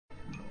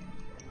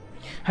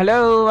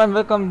Hello and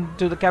welcome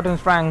to the Captain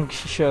Frank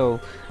show,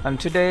 and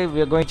today we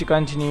are going to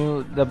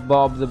continue the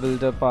Bob the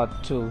Builder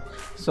part 2.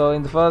 So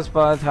in the first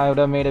part I would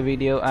have made a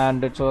video,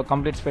 and it's a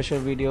complete special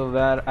video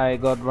where I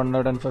got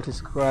 140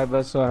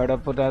 subscribers, so I had to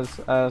put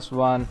as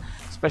one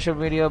special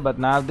video, but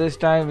now this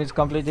time it's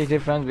completely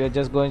different. We are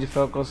just going to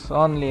focus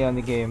only on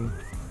the game.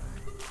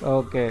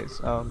 Okay,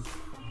 so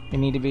you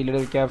need to be a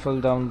little careful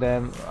down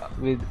there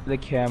with the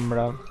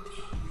camera.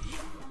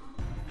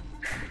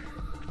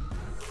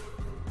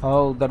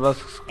 Oh, that was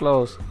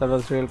close. That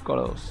was real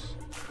close.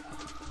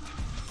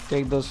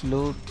 Take those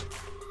loot.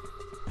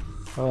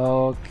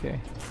 Okay.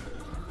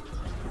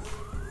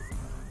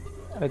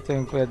 I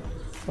think we're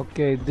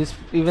okay.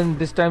 Even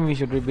this time we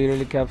should be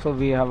really careful.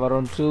 We have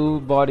around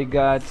 2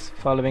 bodyguards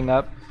following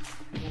up.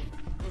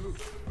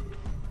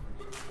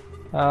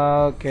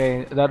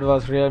 Okay, that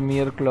was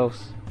real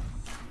close.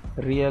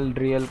 Real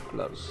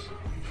close.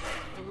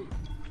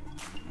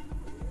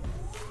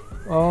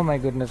 Oh my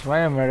goodness,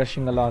 why am I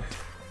rushing a lot?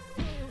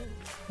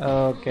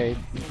 Okay,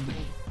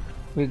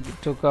 we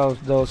took out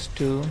those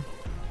 2.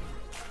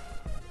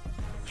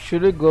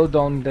 Should we go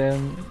down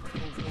them?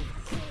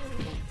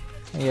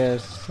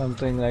 Yes,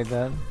 something like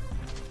that.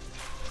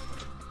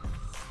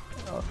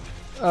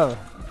 Oh,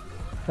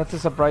 that's a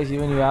surprise.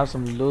 Even you have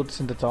some loots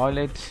in the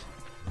toilet.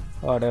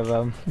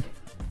 Whatever.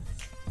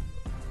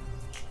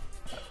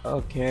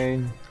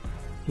 Okay,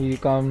 here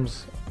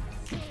comes.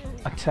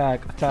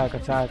 Attack.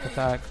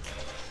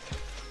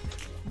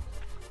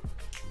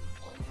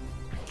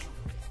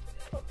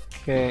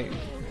 Okay,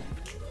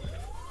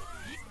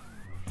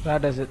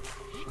 that does it.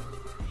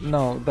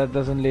 No, that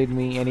doesn't lead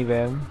me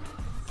anywhere.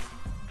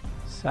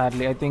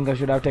 Sadly, I think I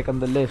should have taken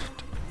the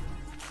lift.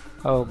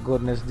 Oh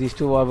goodness, these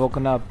 2 are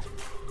woken up.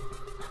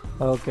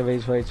 Okay,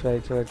 wait.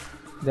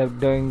 They're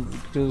doing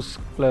too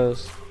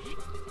close.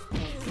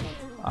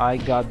 I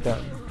got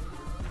them.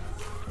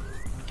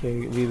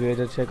 Okay, we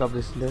better check up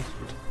this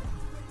lift.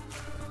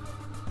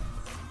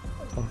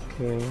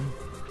 Okay.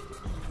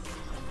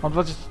 What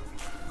was it?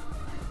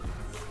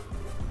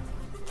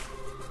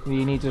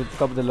 We need to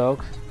pick up the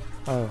logs.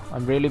 Oh,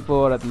 I'm really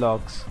poor at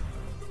logs.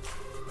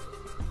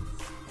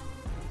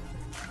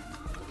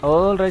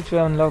 Alright, we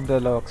have unlocked the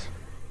logs.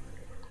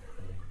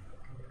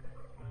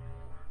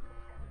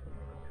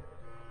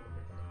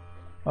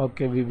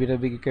 Okay, we better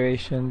be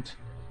patient.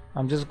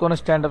 I'm just gonna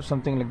stand up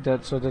something like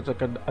that so that I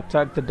can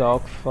attack the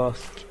dog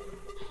first.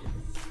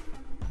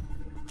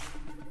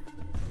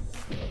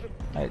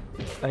 I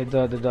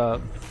got the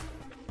dog.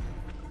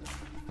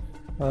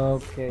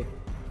 Okay.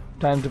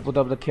 Time to put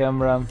up the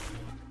camera.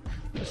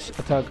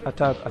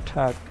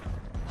 Attack.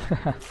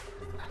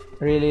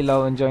 Really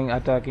love enjoying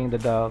attacking the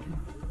dog.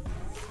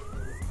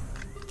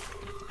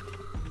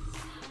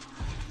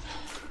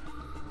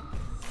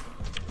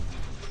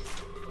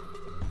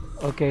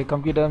 Okay,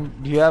 computer,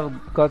 do you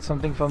have got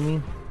something for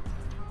me?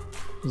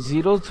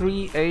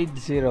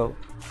 0380.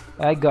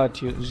 I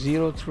got you.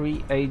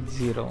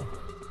 0380.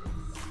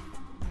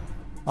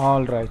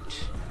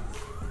 Alright.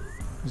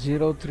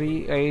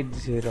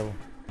 0380.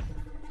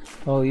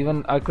 Oh,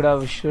 even I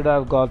should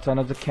have got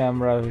another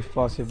camera if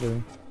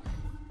possible.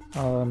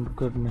 Oh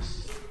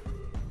goodness.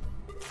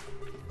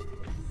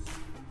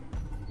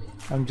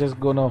 I'm just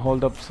gonna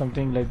hold up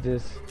something like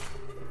this.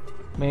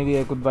 Maybe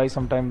I could buy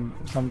something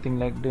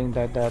like doing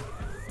that.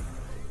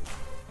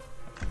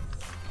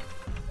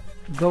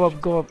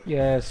 Go up.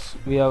 Yes,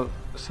 we have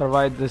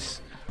survived this.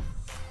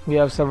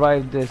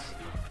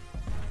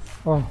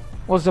 Oh,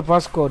 what's the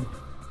passcode?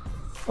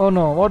 Oh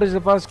no, what is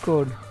the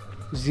passcode?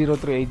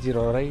 0380,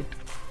 right?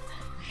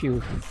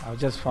 Phew, I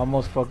just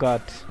almost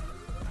forgot.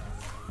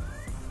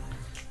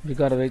 We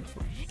gotta wait.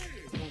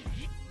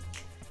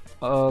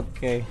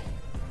 Okay,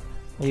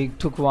 we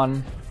took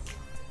one.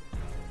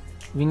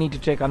 We need to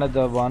take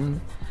another one.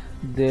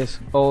 This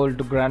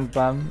old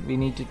grandpa. We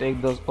need to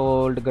take those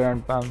old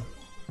grandpa.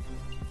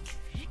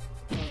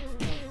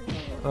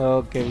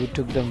 Okay, we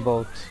took them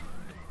both.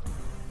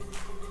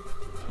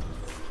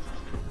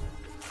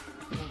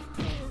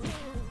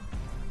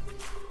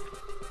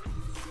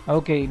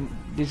 Okay,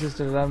 this is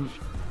the ramp.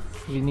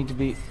 We need to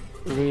be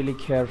really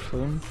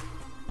careful.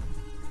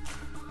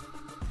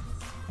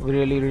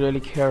 Really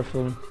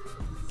careful.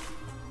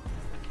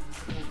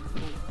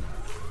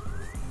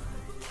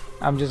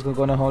 I'm just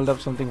gonna hold up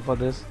something for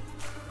this.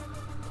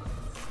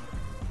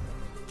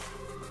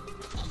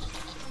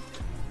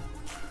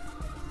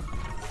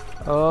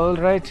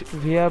 Alright,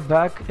 we are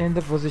back in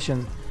the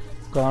position.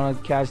 Gonna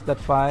catch that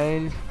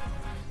file.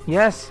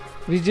 Yes,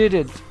 we did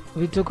it.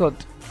 We took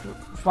it.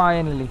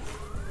 Finally.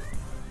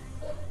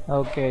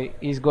 Okay,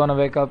 he's gonna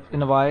wake up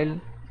in a while.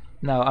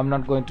 No, I'm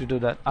not going to do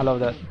that. Allow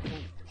that.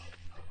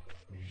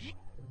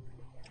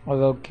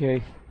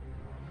 Okay.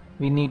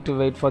 We need to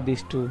wait for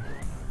these 2.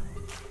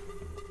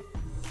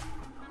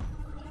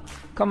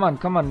 Come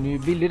on, you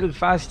be a little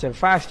faster.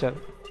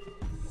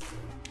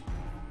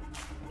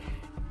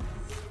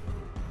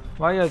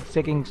 Why are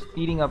you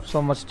eating up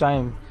so much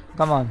time?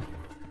 Come on.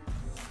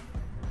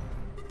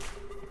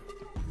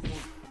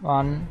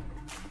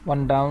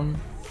 One down,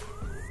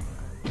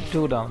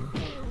 2 down.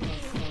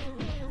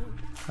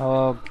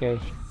 Okay.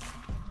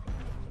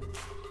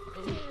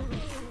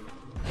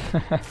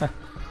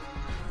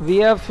 We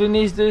have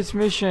finished this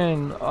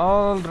mission.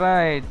 All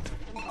right.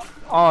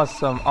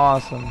 Awesome,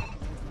 awesome.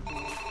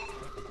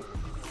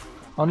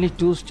 Only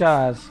 2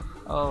 stars.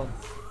 Oh.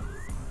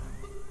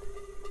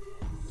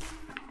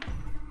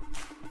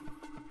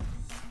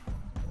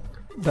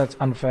 That's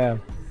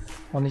unfair.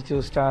 Only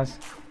 2 stars.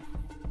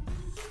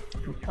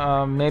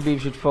 Maybe you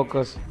should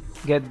focus.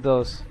 Get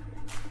those.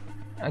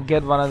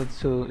 Get one of the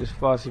 2 if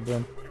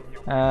possible.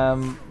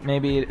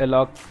 Maybe a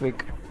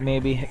lockpick.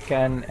 Maybe it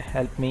can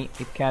help me.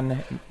 It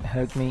can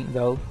help me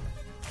though.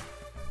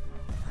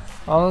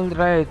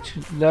 Alright,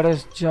 let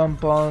us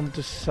jump on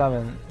to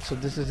 7. So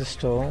this is the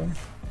store.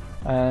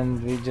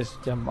 And we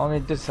just jump on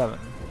it to 7.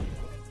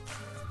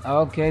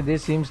 Okay,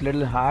 this seems a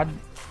little hard.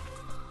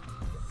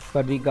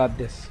 But we got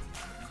this.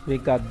 We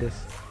got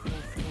this.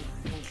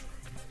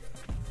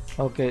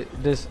 Okay,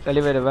 this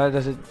elevator, where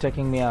does it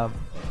taking me up?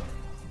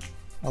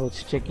 Oh,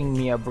 it's checking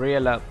me up,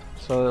 real up.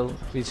 So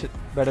we should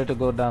better to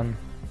go down.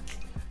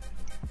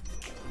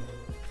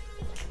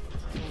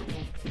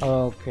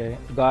 Okay,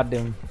 got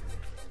him.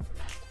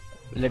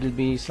 Little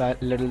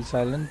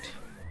silent.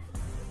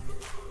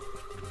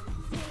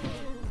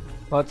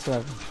 What's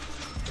up?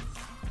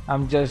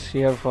 I'm just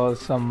here for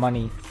some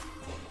money.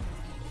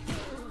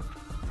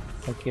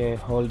 Okay,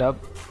 hold up.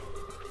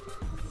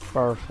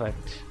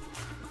 Perfect.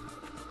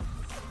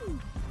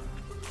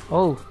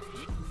 Oh,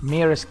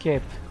 mere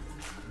escape.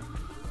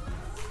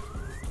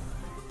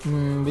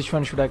 Which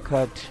one should I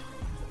cut?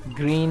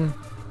 Green,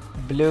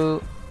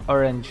 blue,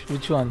 orange.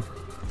 Which one?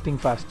 Think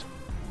fast.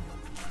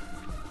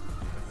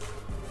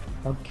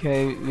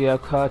 Okay, we are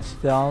cut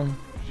down.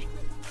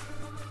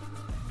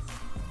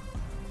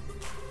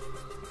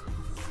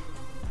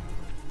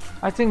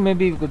 I think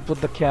maybe we could put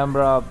the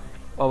camera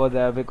over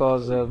there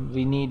because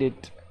we need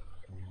it.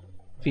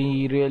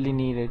 We really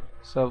need it.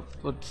 So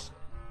put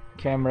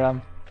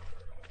camera.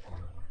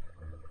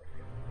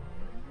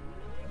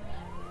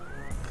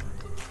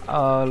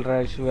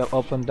 Alright, we have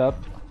opened up.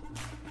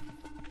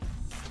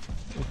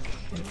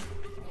 Okay.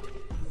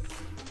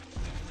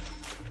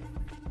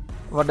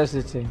 What does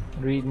it say?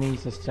 Read me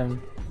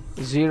system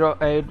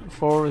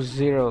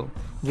 0840.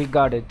 We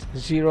got it.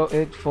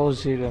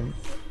 0840.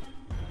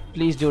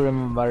 Please do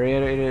remember.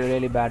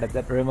 Really bad at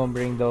that.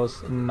 Remembering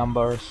those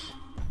numbers.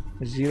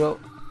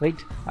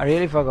 Wait, I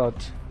really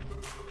forgot.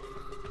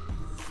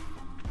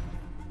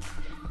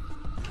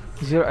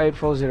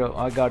 0840.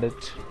 I got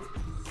it.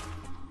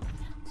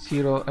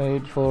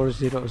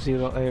 0840.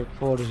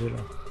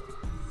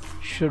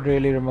 Should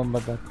really remember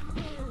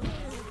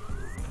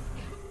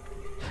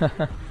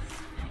that.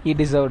 He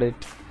deserved it.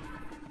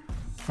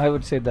 I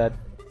would say that.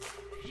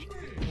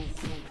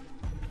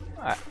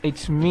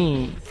 It's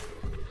me.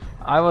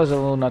 I was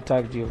the one who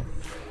attacked you.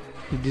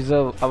 You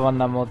deserve one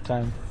more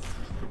time.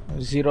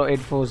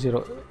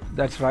 0840.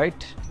 That's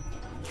right.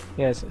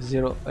 Yes,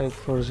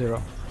 0840.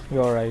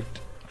 You're right.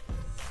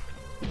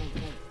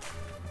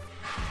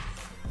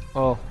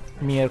 Oh,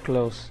 mere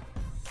close.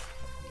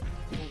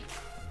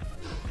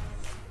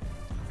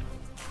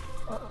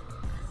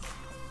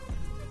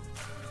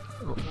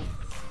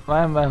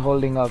 Why am I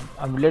holding up?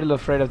 I'm a little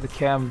afraid of the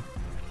cam.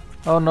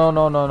 Oh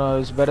no.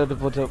 It's better to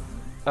put up.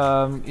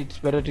 It's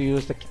better to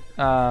use the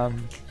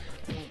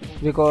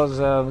because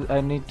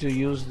I need to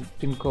use the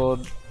pin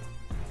code.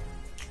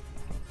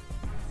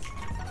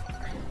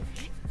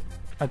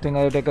 I think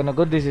I've taken a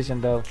good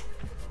decision though.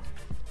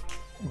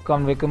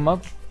 Can't wake him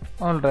up.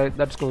 Alright,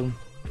 that's cool.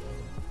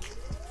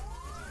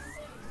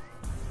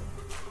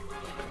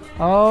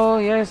 Oh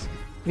yes,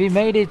 we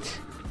made it.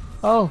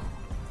 Oh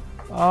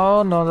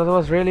no, that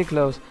was really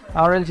close.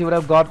 Or else you would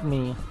have got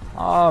me.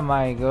 Oh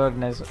my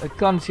goodness, I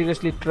can't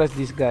seriously trust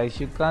these guys.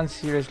 You can't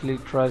seriously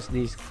trust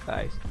these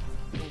guys.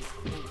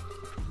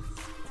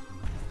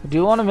 Do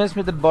you want to mess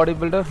with the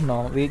bodybuilder?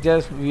 No,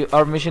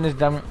 our mission is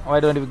done.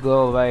 Why don't we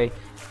go away?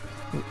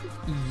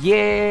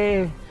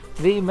 Yeah,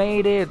 we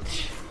made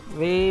it.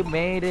 We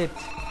made it.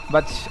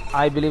 But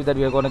I believe that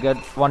we are going to get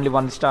only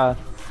 1 star.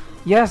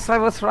 Yes, I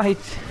was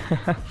right.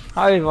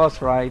 I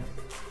was right.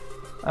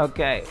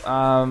 Okay,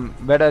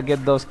 better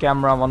get those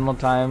camera one more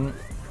time.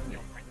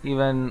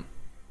 Even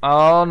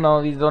oh no,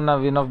 we don't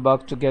have enough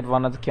bucks to get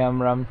one of the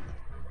camera.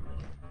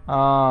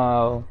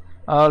 Oh,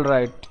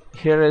 alright,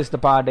 here is the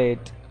part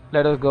 8.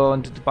 Let us go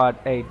into the part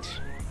 8.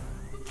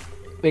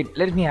 Wait,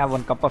 let me have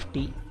one cup of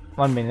tea.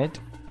 1 minute.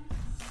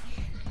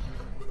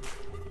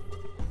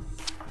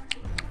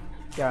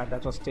 Yeah,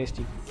 that was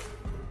tasty.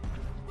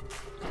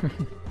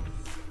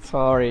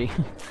 Sorry.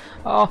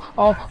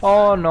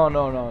 Oh no,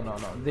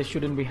 this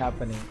shouldn't be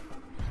happening.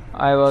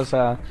 I was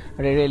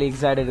really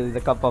excited with the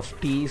cup of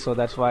tea, so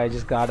that's why I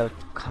just got a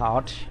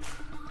caught.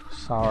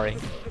 Sorry.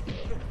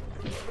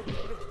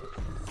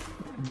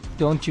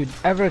 Don't you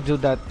ever do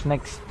that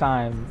next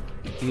time,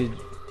 you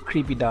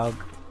creepy dog.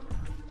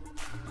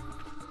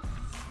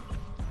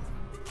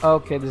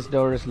 Okay, this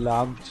door is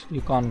locked. You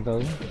can't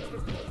go.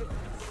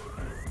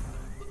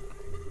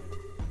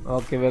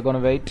 Okay, we're gonna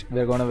wait.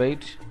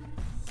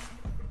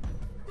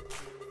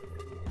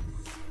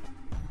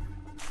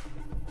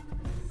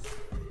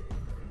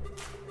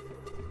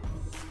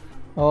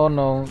 Oh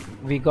no,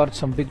 we got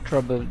some big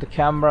trouble. The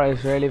camera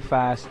is really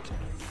fast.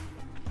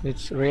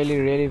 It's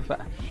really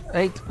fast.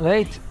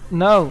 Wait,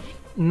 no,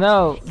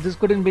 no, this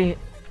couldn't be.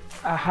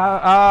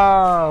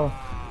 Oh,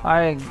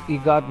 he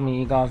got me,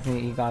 he got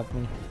me, he got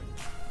me.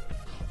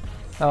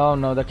 Oh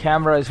no, the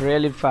camera is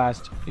really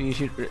fast. You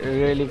should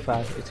really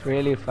fast. It's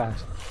really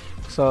fast.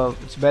 So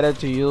it's better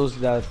to use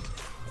that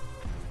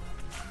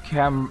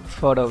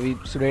photo.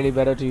 It's really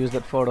better to use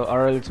that photo,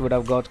 or else would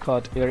have got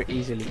caught very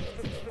easily.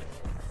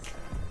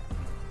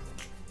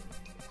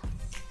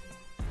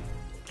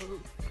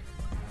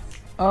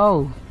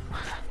 Oh,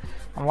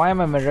 why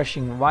am I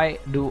rushing? Why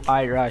do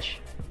I rush?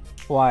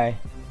 Why?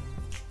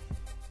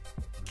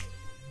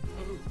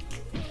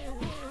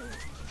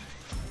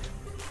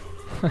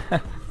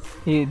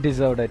 He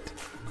deserved it.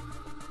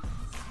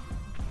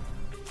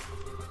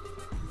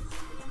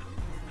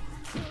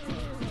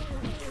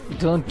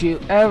 Don't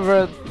you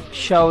ever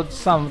shout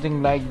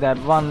something like that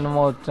one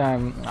more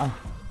time.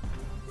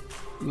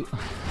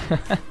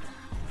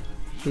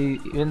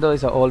 Even though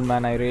he's an old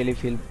man, I really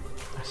feel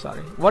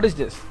sorry. What is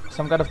this?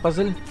 Some kind of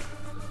puzzle?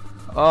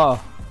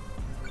 Oh.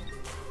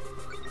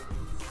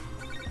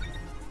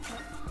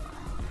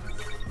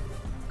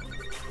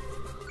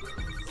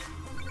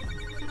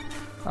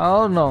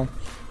 Oh no.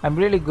 I'm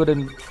really good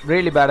and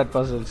really bad at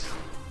puzzles.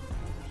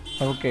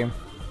 Okay.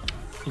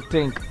 I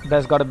think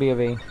there's gotta be a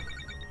way.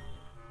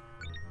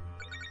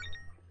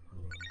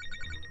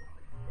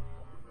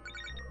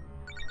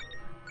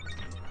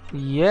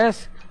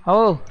 Yes.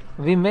 Oh,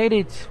 we made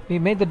it. We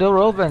made the door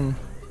open.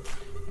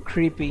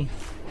 Creepy.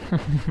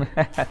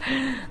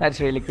 That's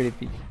really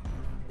creepy.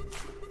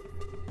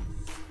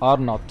 Or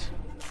not.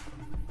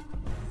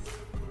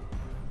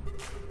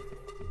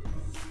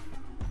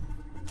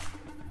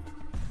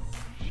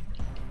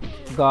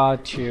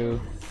 Got you.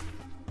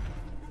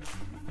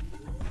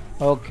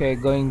 Okay,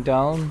 going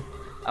down.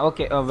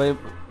 Okay,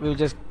 we'll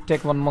just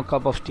take one more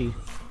cup of tea.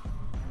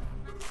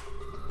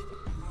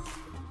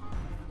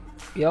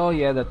 Oh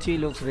yeah, the tea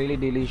looks really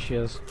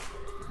delicious.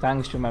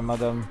 Thanks to my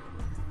mother.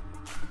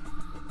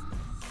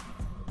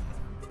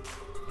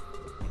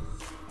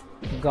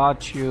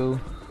 Got you.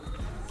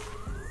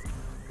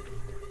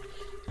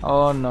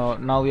 Oh no,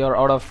 now we are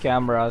out of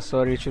camera,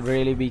 so you should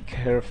really be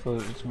careful.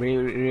 It's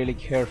really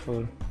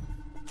careful.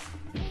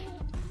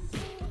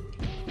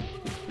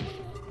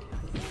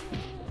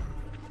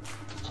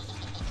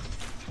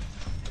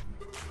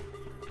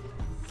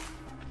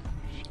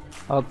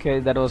 Okay,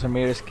 that was a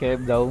mere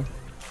escape though.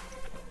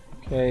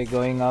 Okay,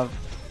 going up.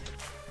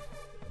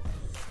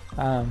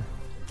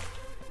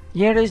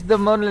 Here is the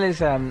Mona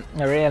Lisa,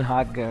 a real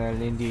hot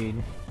girl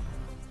indeed.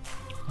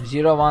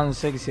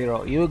 0160,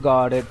 you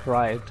got it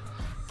right.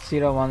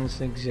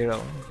 0160.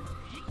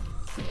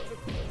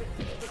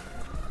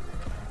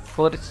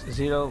 Put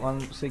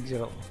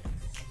 0160.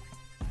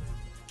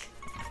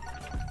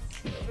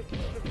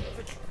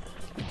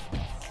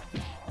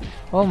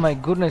 Oh my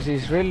goodness,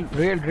 he's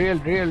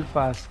real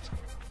fast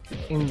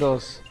in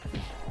those.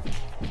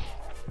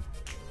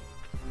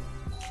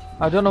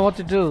 I don't know what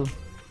to do.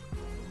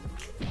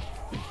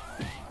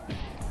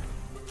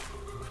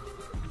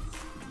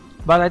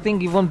 But I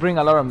think he won't bring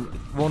alarm,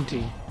 won't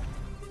he?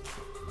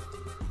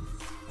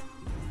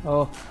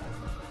 Oh.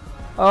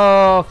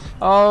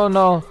 Oh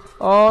no.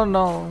 Oh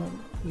no.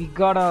 We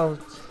got out.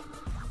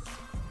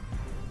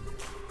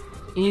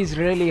 He's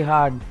really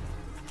hard.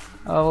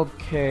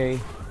 Okay.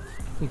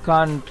 You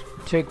can't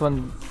take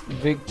one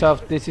big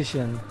tough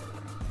decision.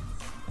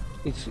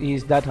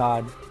 He's that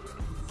hard.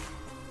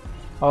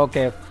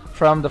 Okay,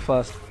 from the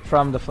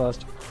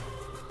first.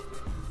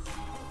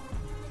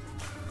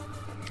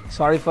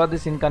 Sorry for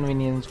this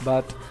inconvenience,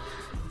 but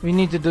we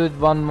need to do it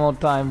one more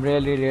time,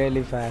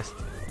 really fast.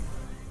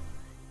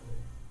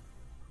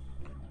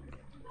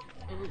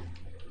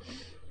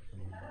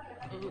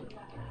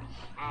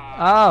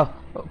 Oh,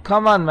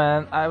 come on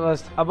man, I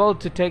was about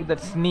to take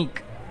that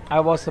sneak.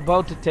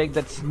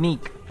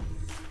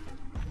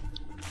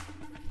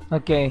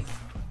 Okay.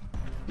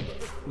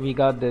 We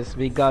got this.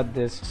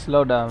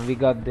 Slow down, we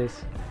got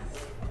this.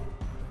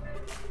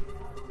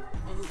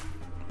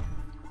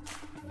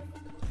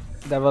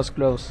 That was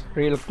close,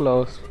 real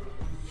close.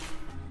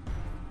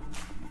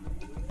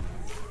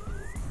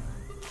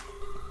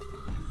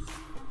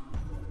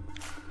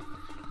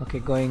 Okay,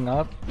 going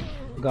up.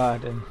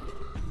 Garden.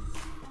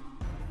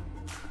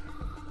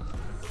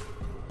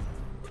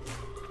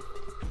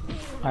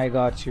 I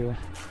got you.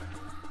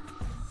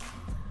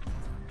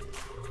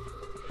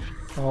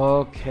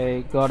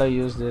 Okay, gotta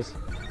use this.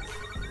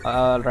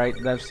 Alright,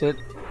 that's it.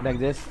 Like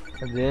this.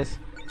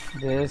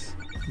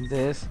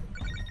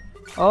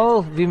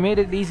 Oh, we made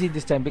it easy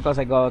this time because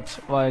I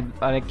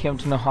came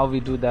to know how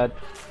we do that,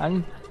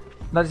 and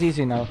that's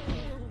easy now.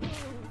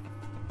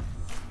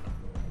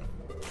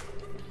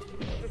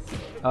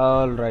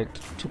 Alright,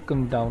 took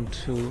him down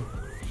too.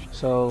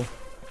 So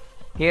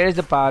here is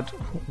the part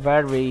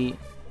where we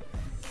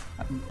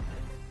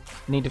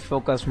need to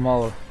focus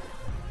more.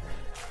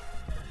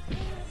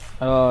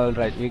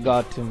 Alright, we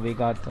got him.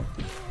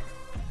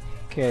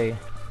 Okay.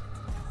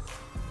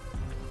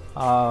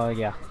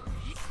 Yeah.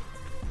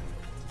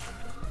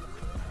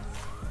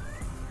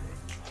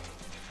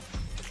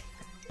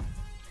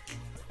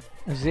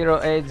 Zero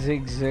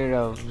 0860.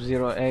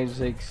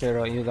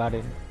 You got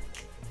it.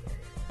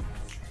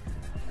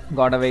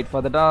 Gotta wait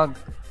for the dog.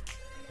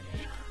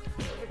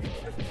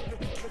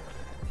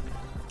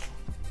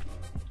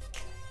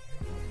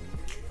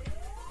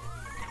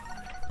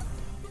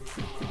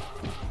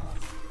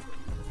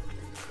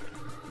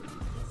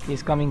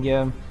 He's coming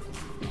here.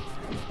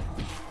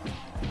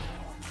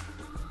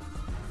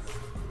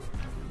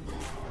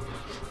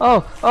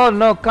 Oh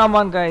no, come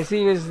on guys,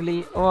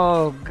 seriously.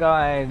 Oh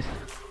god.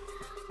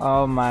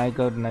 Oh my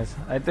goodness.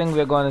 I think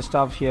we're going to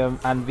stop here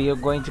and we are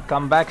going to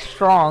come back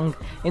strong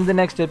in the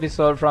next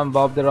episode from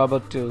Bob the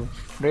Robot 2.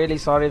 Really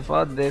sorry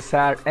for this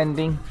sad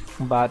ending,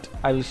 but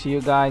I will see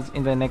you guys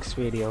in the next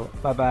video.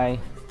 Bye bye.